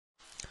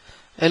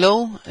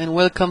Hello and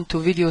welcome to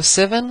video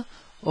 7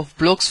 of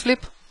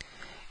Flip.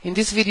 In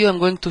this video I'm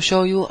going to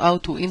show you how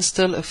to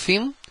install a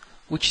theme,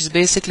 which is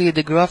basically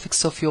the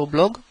graphics of your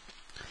blog.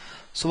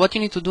 So what you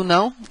need to do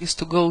now is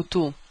to go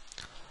to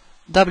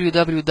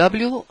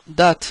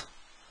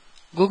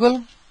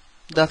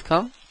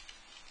www.google.com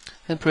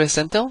and press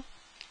enter.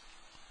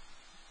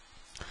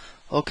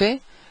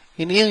 Okay,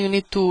 in here you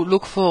need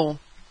to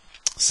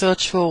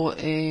search for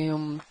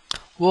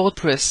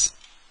WordPress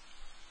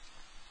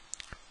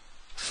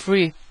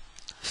free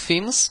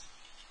themes,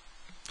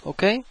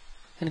 okay,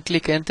 and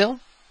click enter.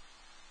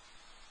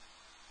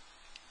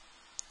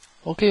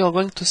 Okay, you are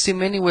going to see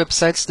many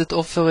websites that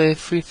offer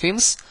free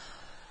themes.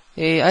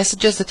 I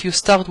suggest that you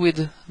start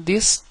with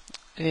this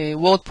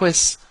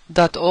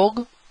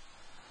wordpress.org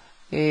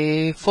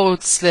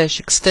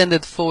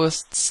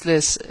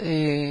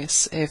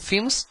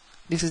 /extended/themes.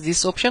 This is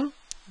this option.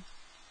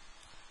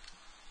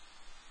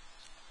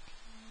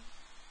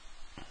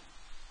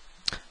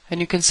 And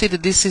you can see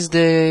that this is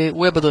the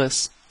web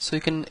address, so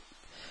you can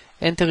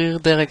enter here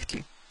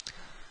directly.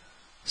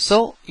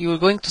 So you are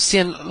going to see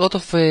a lot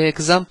of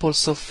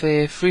examples of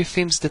free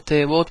themes that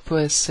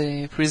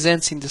WordPress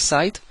presents in the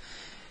site.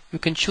 You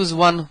can choose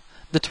one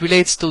that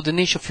relates to the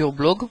niche of your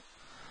blog.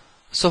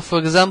 So for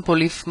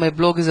example, if my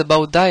blog is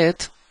about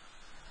diet,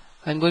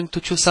 I'm going to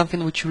choose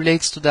something which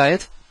relates to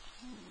diet.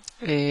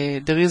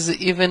 There is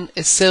even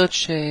a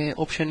search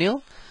option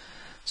here.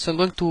 So I'm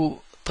going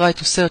to try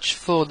to search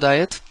for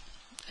diet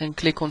and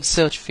click on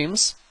search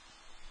themes.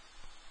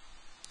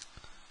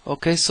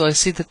 Okay, so I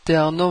see that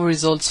there are no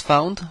results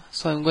found,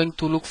 so I'm going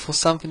to look for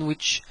something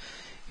which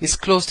is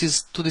close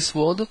to this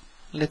word.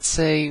 Let's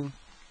say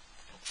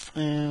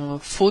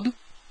food.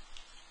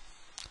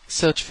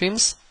 Search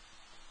themes.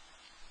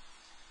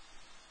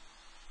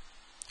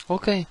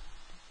 Okay,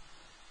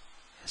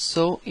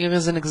 so here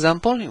is an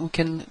example. We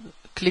can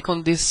click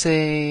on this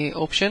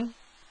option.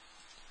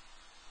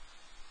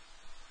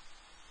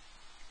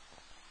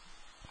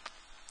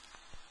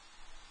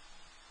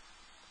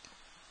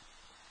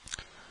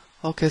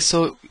 Okay,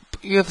 so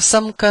you have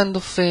some kind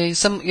of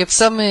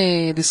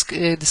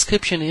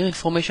description here,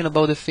 information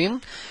about the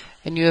theme,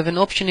 and you have an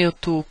option here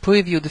to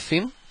preview the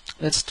theme.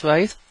 Let's try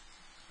it.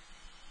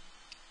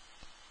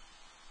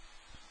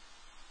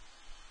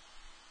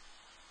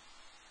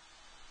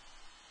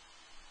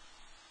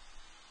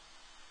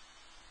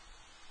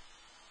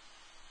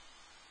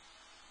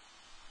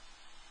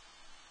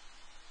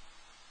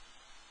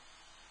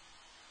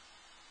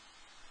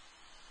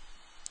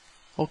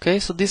 Okay,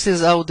 so this is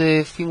how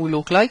the theme will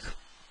look like,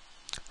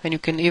 and you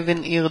can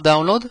even here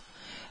download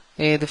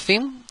the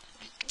theme.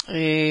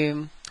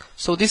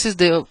 So this is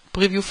the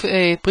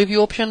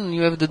preview option, and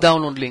you have the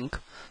download link.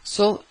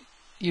 So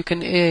you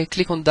can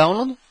click on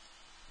download,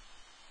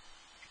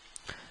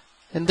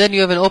 and then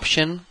you have an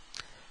option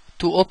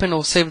to open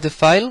or save the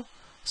file.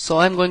 So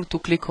I'm going to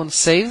click on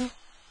save,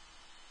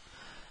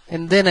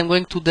 and then I'm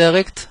going to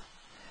direct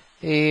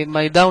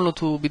my download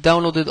to be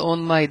downloaded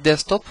on my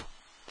desktop.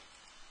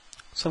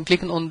 So I'm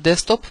clicking on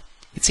desktop.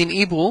 It's in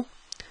Hebrew,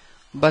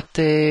 but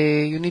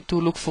you need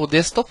to look for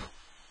desktop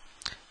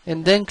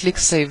and then click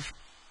save.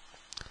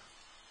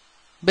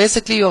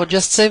 Basically, you are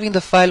just saving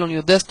the file on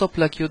your desktop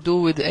like you do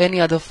with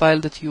any other file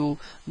that you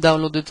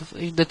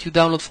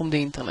download from the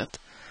internet.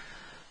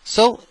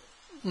 So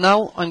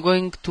now I'm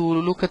going to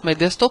look at my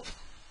desktop.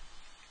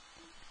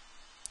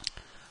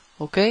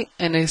 Okay,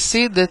 and I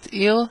see that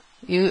here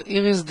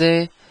is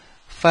the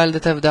file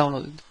that I've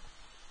downloaded.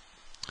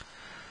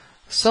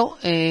 So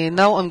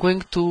now I'm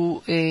going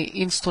to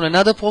install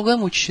another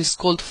program which is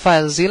called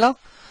FileZilla.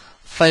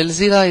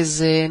 FileZilla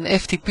is an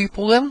FTP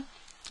program,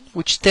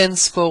 which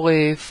stands for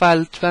a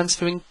file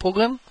transferring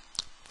protocol.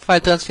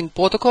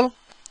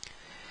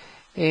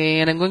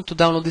 And I'm going to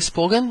download this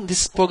program.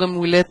 This program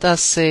will let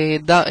us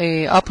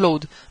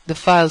upload the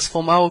files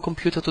from our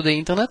computer to the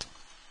internet.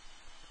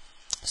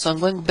 So I'm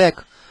going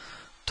back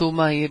to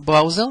my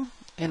browser,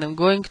 and I'm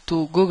going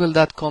to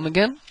google.com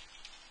again.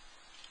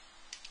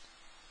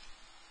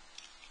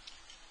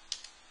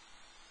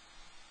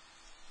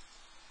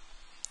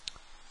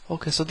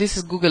 Okay, so this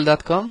is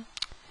google.com.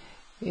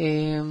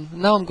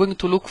 Now I'm going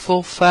to look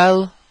for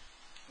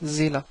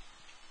FileZilla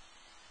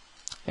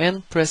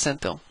and press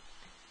enter.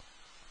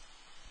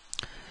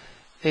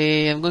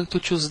 I'm going to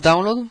choose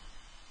download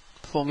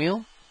from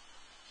here.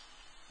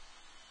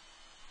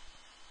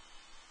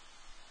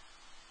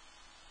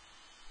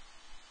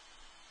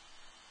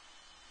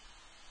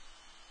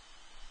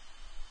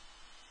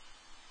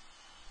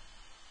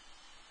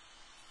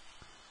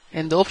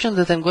 And the option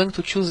that I'm going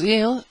to choose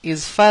here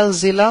is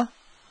FileZilla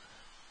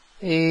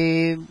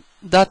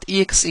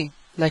 .exe,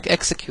 like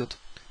execute,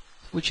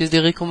 which is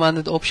the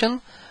recommended option.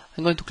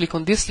 I'm going to click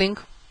on this link,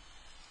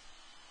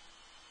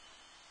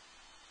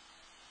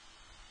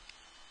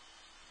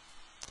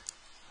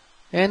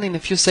 and in a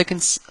few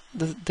seconds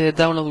the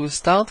download will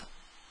start.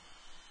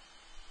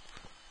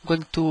 I'm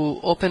going to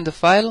open the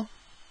file,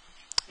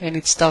 and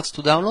it starts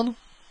to download.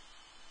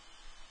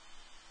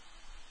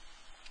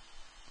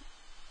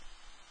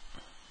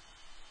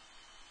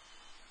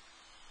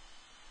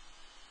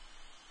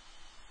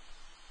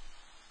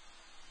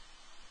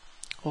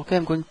 Okay,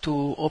 I'm going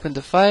to open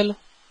the file.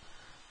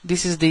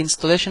 This is the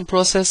installation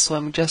process, so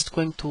I'm just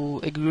going to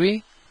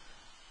agree,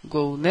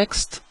 go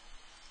next,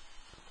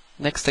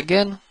 next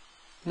again,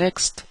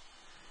 next,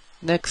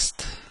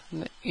 next,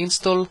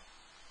 install.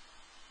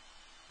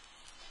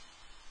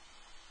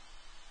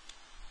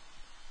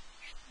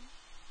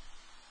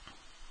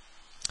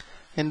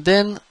 And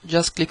then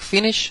just click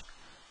finish,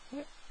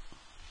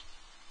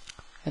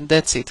 and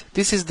that's it.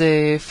 This is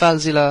the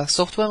FileZilla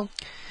software.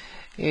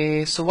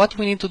 So what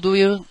we need to do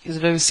here is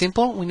very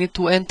simple. We need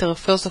to enter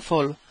first of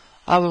all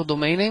our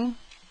domain name,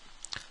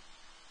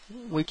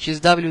 which is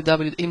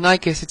in my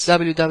case it's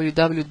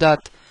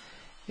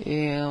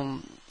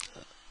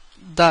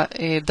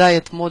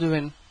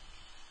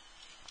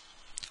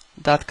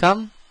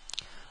www.dietmodern.com.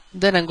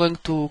 Then I'm going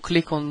to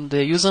click on the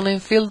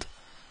username field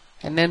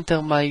and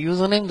enter my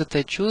username that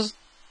I choose.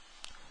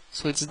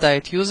 So it's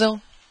diet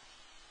user,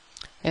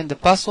 and the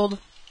password,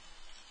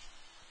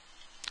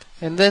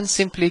 and then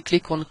simply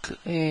click on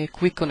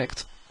quick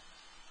connect.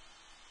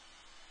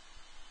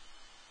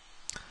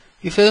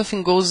 If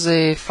everything goes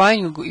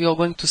fine, you're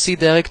going to see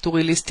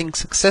directory listing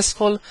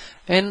successful,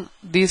 and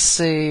this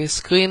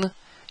screen,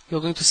 you're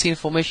going to see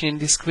information in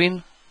this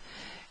screen.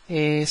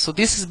 So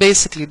this is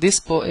basically this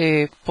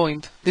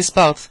this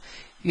part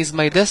is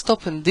my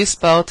desktop, and this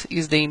part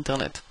is the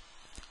internet.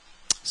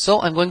 So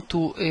I'm going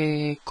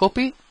to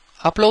copy,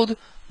 upload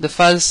the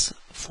files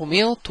from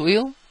here to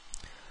here.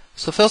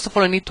 So first of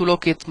all, I need to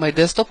locate my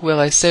desktop where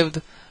I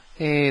saved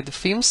the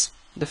theme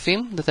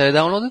that I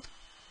downloaded.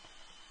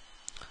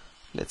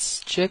 Let's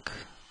check.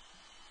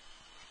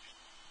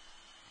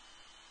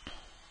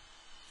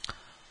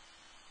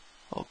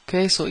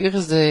 Okay, so here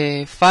is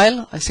the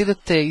file. I see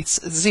that it's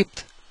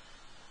zipped.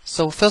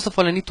 So first of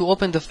all, I need to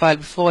open the file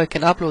before I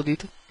can upload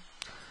it.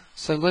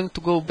 So I'm going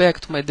to go back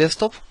to my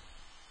desktop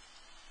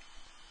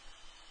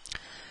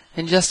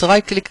and just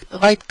right click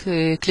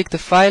the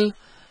file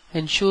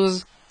and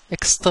choose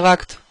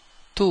extract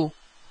to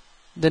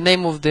the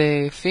name of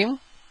the theme,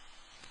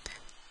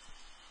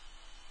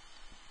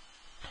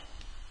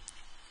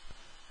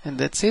 and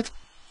that's it.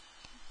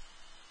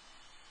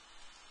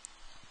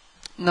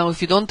 Now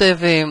if you don't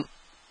have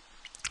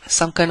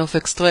some kind of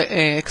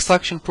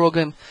extraction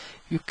program,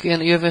 you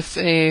have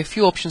a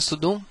few options to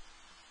do.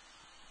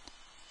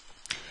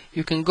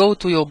 You can go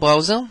to your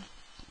browser,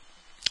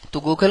 to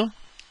Google,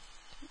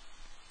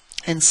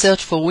 and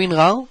search for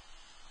WinRAR.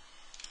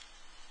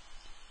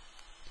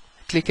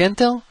 Click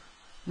enter,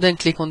 then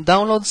click on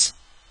downloads.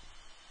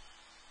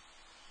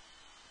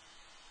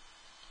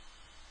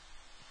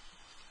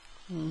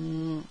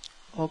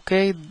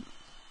 Okay,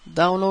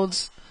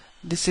 downloads.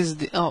 This is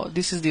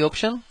the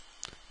option.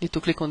 Need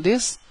to click on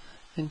this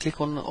and click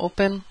on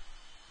open.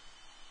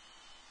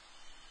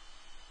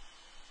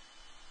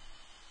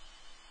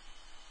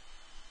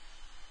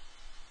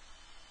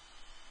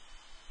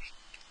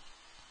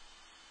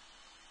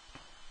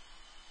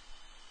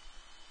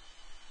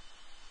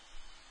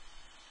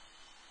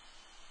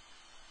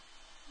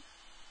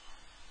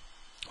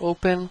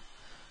 Open,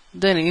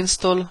 then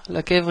install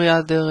like every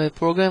other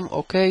program.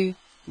 Okay,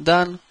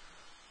 done,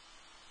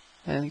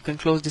 and you can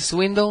close this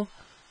window.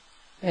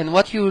 And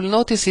what you will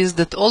notice is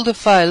that all the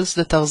files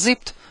that are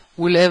zipped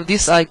will have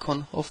this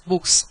icon of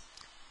books.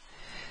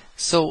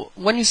 So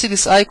when you see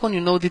this icon,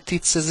 you know that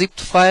it's a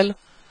zipped file.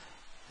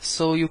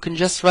 So you can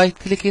just right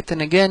click it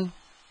and again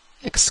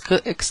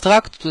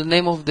extract to the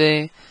name of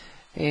the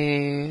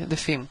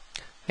theme,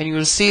 and you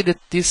will see that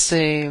this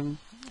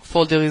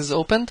folder is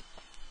opened,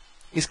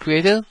 is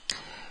created.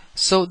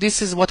 So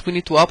this is what we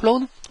need to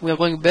upload. We are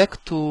going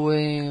back to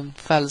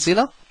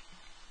FileZilla.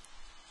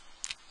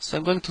 So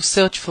I'm going to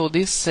search for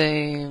this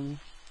file.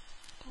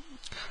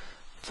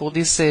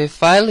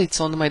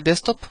 It's on my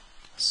desktop.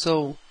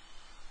 So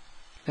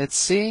let's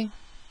see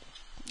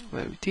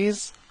where it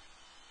is.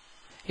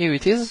 Here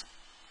it is,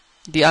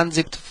 the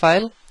unzipped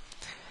file.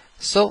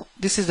 So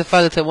this is the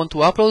file that I want to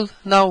upload.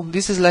 Now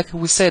this is, like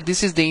we said,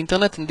 this is the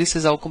internet and this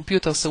is our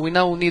computer. So we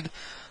now need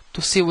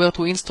to see where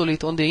to install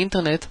it on the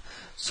internet.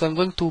 So I'm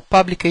going to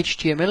public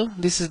HTML.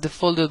 This is the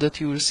folder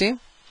that you will see.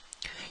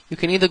 You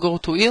can either go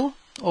to here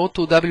or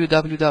to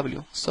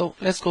www. So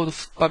let's go to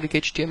public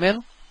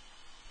HTML,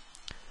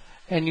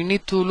 and you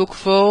need to look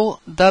for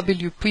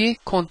WP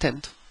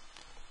content.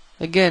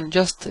 Again,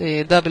 just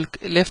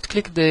left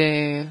click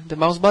the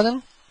mouse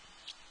button,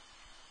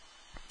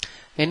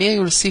 and here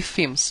you will see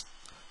themes.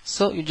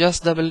 So you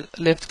just double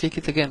left click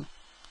it again,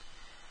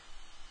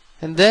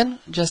 and then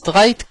just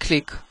right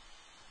click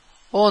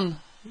on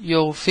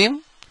your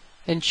theme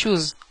and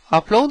choose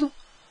upload,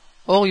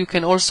 or you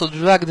can also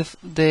drag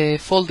the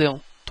folder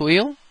to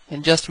here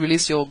and just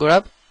release your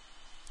grab.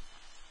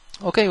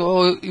 Okay,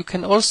 or you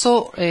can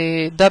also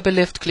double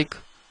left click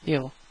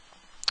here.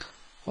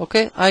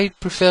 Okay, I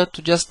prefer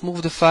to just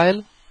move the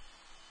file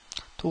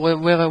to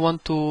where I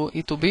want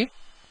it to be,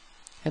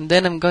 and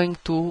then I'm going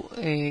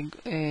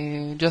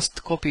to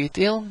just copy it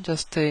here,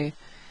 just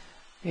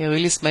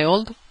release my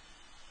old.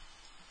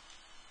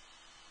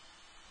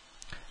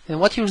 And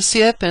what you will see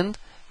happened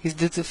is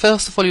that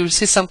first of all you will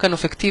see some kind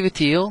of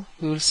activity here.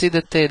 You will see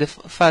that the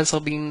files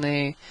are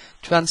being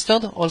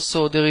transferred.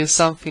 Also there is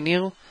something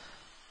here,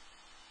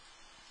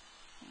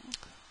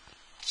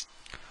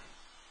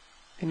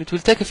 and it will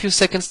take a few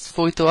seconds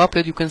for it to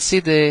upload. You can see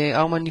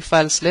how many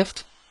files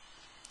left,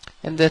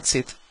 and that's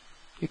it.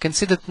 You can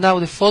see that now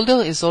the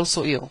folder is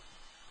also here.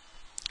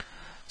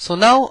 So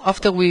now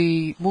after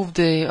we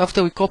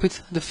copied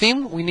the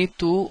theme, we need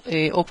to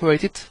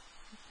operate it.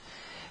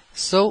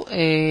 So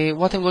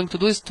what I'm going to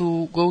do is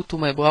to go to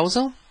my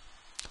browser.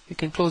 You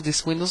can close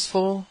this Windows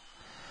for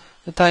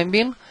the time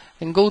being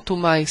and go to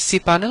my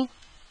cPanel.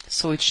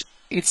 So it's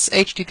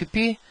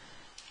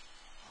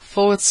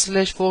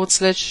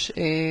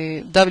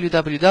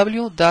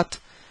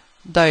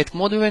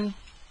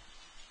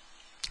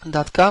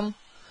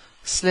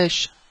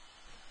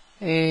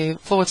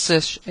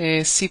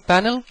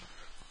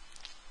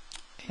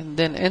and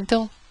then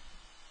enter.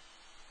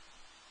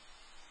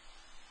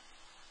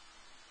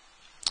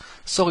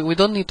 Sorry, we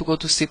don't need to go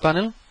to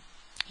cPanel.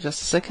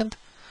 Just a second.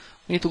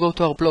 We need to go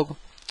to our blog.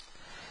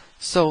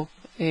 So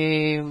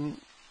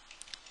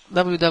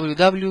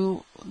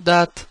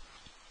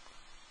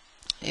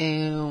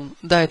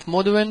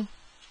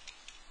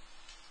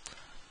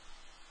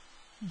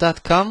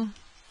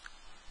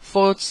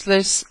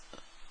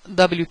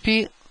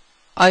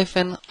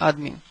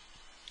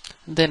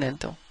then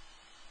enter.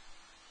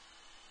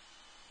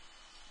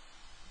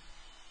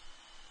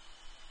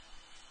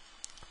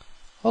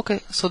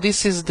 Okay, so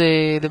this is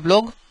the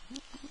blog.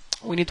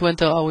 We need to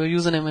enter our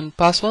username and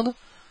password.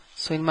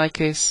 So in my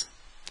case,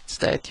 it's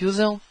diet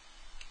user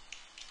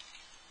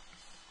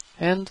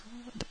and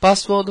the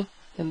password,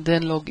 and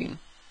then log in.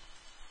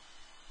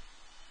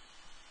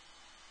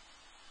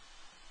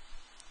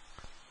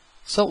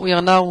 So we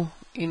are now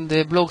in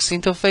the blog's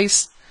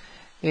interface.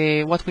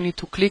 What we need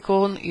to click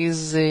on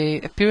is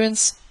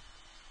appearance.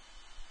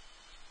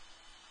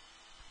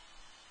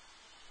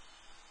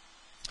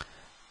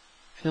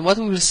 And what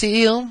we will see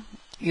here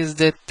is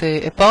that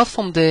apart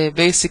from the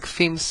basic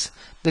themes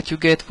that you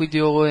get with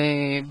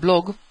your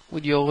blog,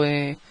 with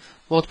your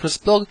WordPress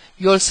blog,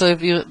 you also have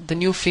here the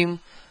new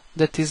theme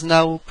that is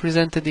now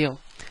presented here.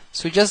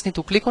 So you just need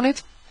to click on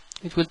it.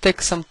 It will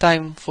take some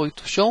time for it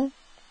to show.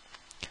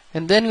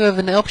 And then you have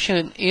an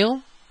option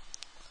here,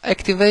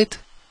 activate,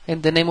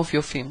 and the name of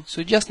your theme.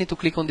 So you just need to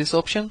click on this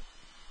option.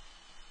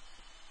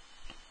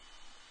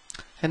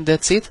 And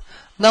that's it.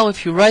 Now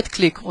if you right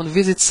click on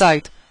visit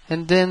site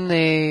and then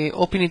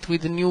open it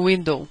with a new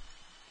window,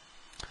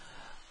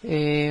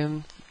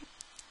 or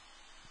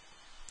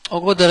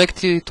go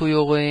directly to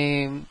your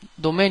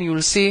domain, you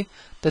will see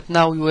that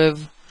now you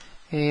have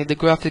the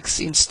graphics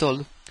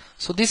installed.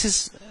 So this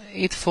is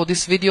it for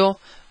this video,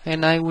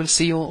 and I will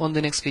see you on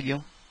the next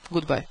video.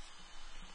 Goodbye.